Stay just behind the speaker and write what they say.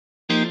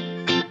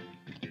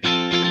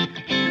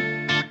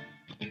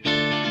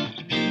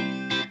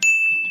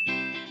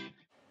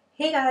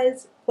Hey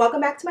guys, welcome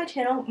back to my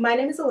channel. My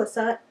name is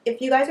Alyssa.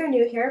 If you guys are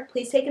new here,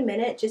 please take a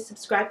minute, just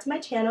subscribe to my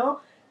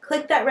channel.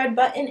 Click that red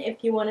button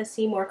if you want to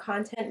see more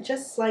content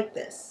just like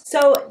this.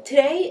 So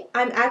today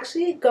I'm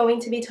actually going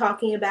to be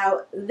talking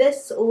about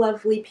this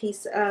lovely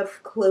piece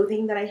of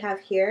clothing that I have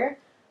here,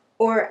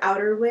 or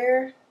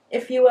outerwear,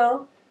 if you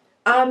will.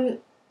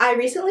 I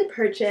recently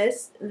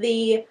purchased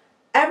the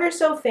ever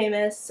so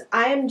famous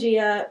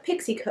I.Am.Gia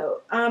Pixie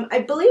coat. I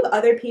believe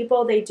other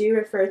people, they do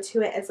refer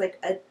to it as like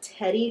a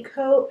teddy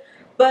coat,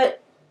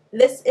 but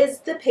this is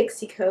the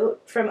Pixie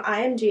coat from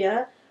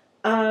I.Am.Gia.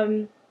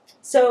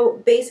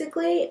 So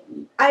basically,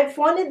 I've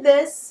wanted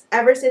this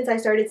ever since I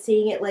started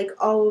seeing it like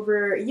all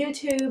over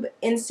YouTube,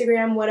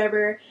 Instagram,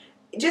 whatever,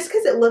 just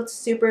because it looked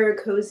super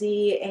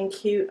cozy and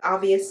cute,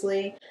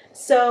 obviously.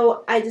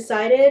 So I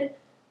decided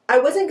I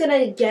wasn't going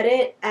to get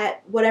it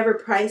at whatever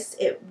price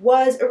it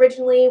was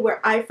originally. Where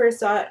I first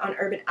saw it on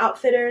Urban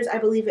Outfitters, I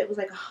believe it was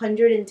like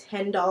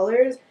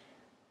 $110.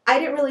 I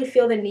didn't really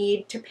feel the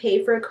need to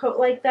pay for a coat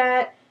like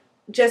that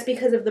just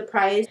because of the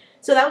price.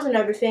 So that was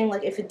another thing,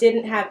 like if it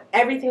didn't have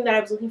everything that I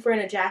was looking for in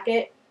a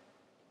jacket,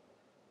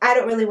 I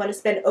don't really want to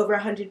spend over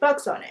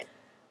 $100 on it.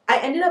 I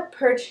ended up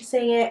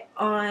purchasing it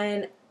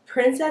on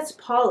Princess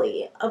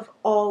Polly of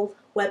all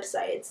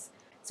websites.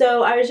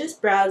 So I was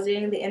just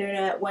browsing the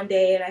internet one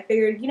day and I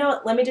figured, you know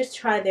what, let me just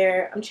try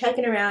there. I'm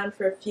checking around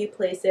for a few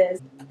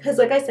places because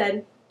like I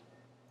said,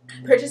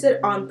 I purchased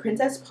it on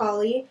Princess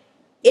Polly.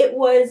 It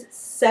was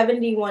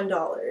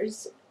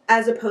 $71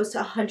 as opposed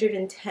to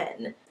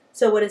 $110.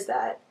 So what is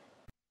that?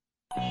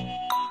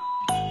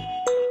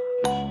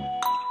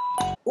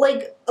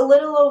 Like a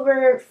little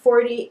over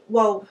 40,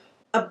 well,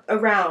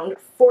 around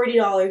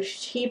 $40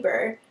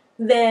 cheaper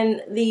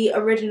than the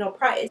original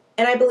price.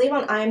 And I believe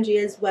on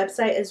IAMGIA's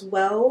website as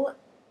well,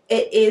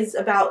 it is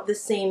about the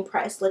same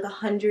price, like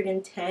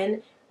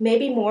 $110,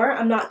 maybe more,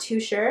 I'm not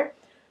too sure.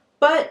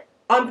 But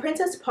on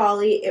Princess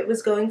Polly, it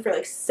was going for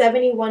like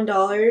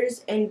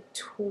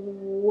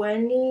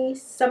 $71.20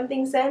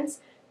 something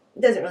cents.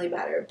 It doesn't really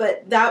matter,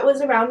 but that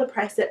was around the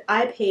price that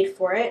I paid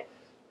for it.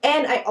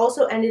 And I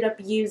also ended up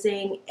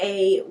using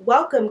a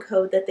welcome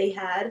code that they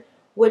had,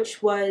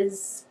 which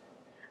was,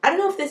 I don't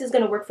know if this is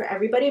going to work for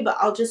everybody, but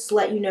I'll just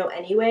let you know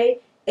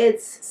anyway.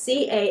 It's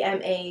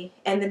CAMA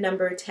and the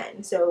number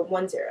 10, so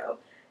 10.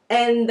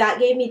 And that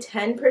gave me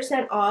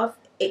 10% off.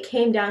 It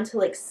came down to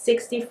like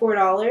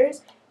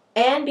 $64.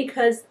 And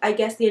because I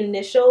guess the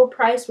initial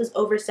price was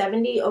over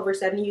 70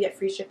 you get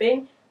free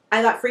shipping,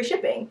 I got free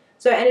shipping.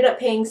 So I ended up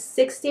paying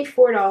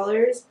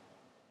 $64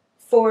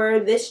 for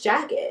this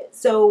jacket.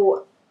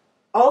 So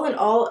all in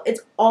all,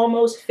 it's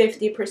almost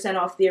 50%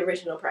 off the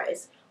original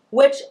price,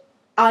 which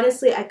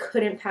honestly I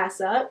couldn't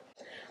pass up.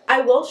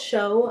 I will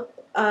show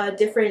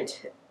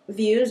different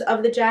views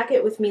of the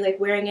jacket with me like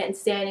wearing it and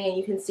standing, and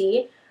you can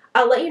see.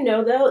 I'll let you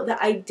know though that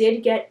I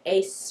did get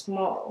a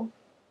small.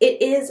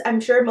 It is, I'm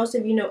sure most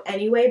of you know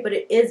anyway, but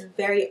it is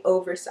very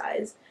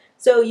oversized.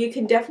 So you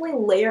can definitely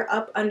layer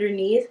up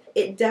underneath.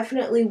 It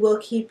definitely will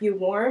keep you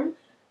warm.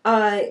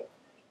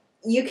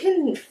 You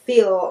can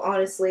feel,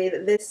 honestly,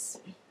 that this,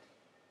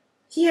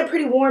 yeah,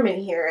 pretty warm in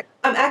here.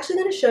 I'm actually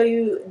going to show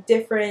you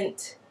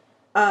different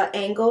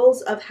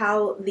angles of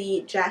how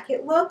the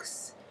jacket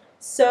looks.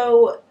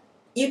 So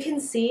you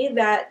can see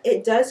that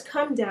it does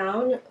come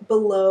down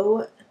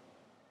below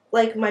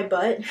like my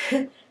butt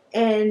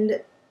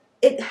and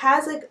it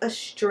has like a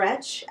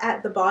stretch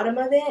at the bottom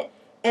of it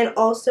and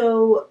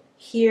also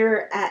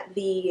here at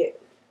the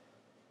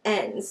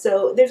end.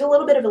 So there's a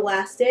little bit of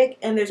elastic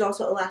and there's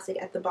also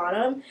elastic at the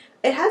bottom.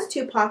 It has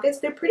two pockets.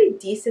 They're pretty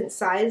decent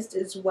sized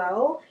as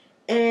well.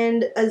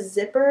 And a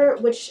zipper,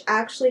 which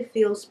actually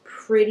feels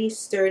pretty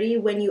sturdy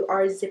when you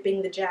are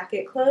zipping the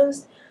jacket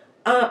closed.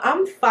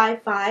 I'm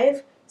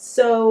 5'5",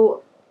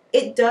 so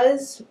it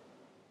does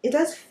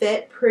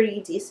fit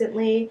pretty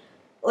decently.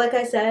 Like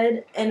I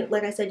said, and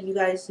like I said, you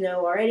guys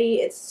know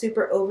already, it's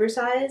super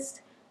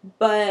oversized,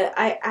 but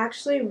I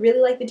actually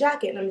really like the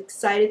jacket and I'm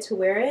excited to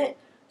wear it.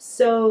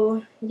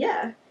 So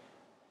yeah.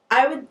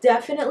 I would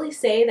definitely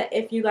say that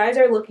if you guys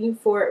are looking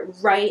for it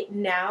right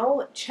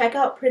now, check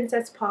out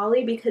Princess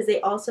Polly because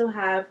they also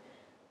have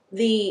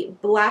the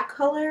black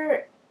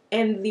color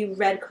and the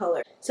red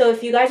color. So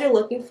if you guys are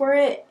looking for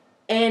it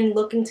and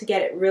looking to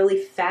get it really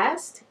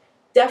fast,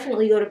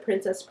 definitely go to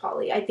Princess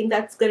Polly. I think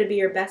that's going to be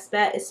your best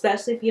bet,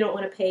 especially if you don't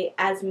want to pay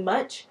as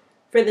much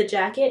for the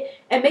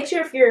jacket. And make sure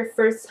if you're a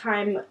first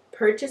time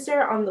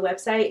purchaser on the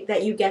website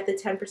that you get the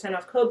 10%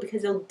 off code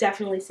because it'll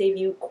definitely save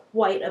you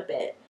quite a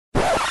bit.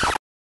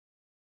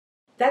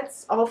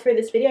 That's all for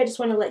this video. I just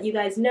want to let you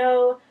guys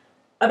know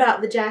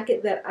about the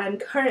jacket that I'm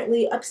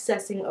currently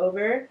obsessing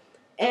over.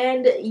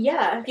 And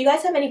yeah, if you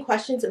guys have any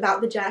questions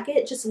about the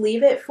jacket, just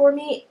leave it for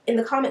me in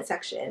the comment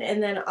section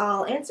and then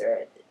I'll answer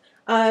it.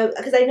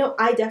 Because I know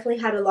I definitely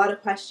had a lot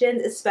of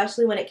questions,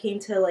 especially when it came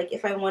to like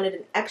if I wanted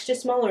an extra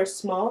small or a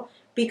small,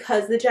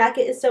 because the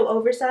jacket is so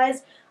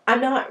oversized. I'm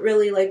not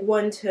really like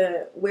one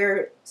to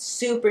wear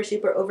super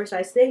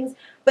oversized things,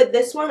 but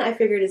this one I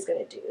figured is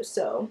gonna do.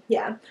 So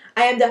yeah,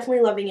 I am definitely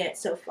loving it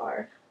so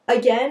far.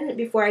 Again,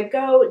 before I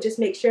go, just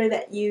make sure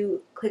that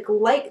you click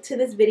like to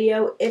this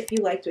video if you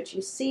liked what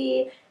you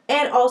see,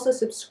 and also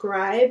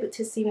subscribe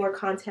to see more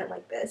content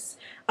like this.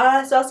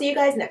 So I'll see you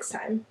guys next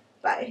time.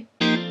 Bye.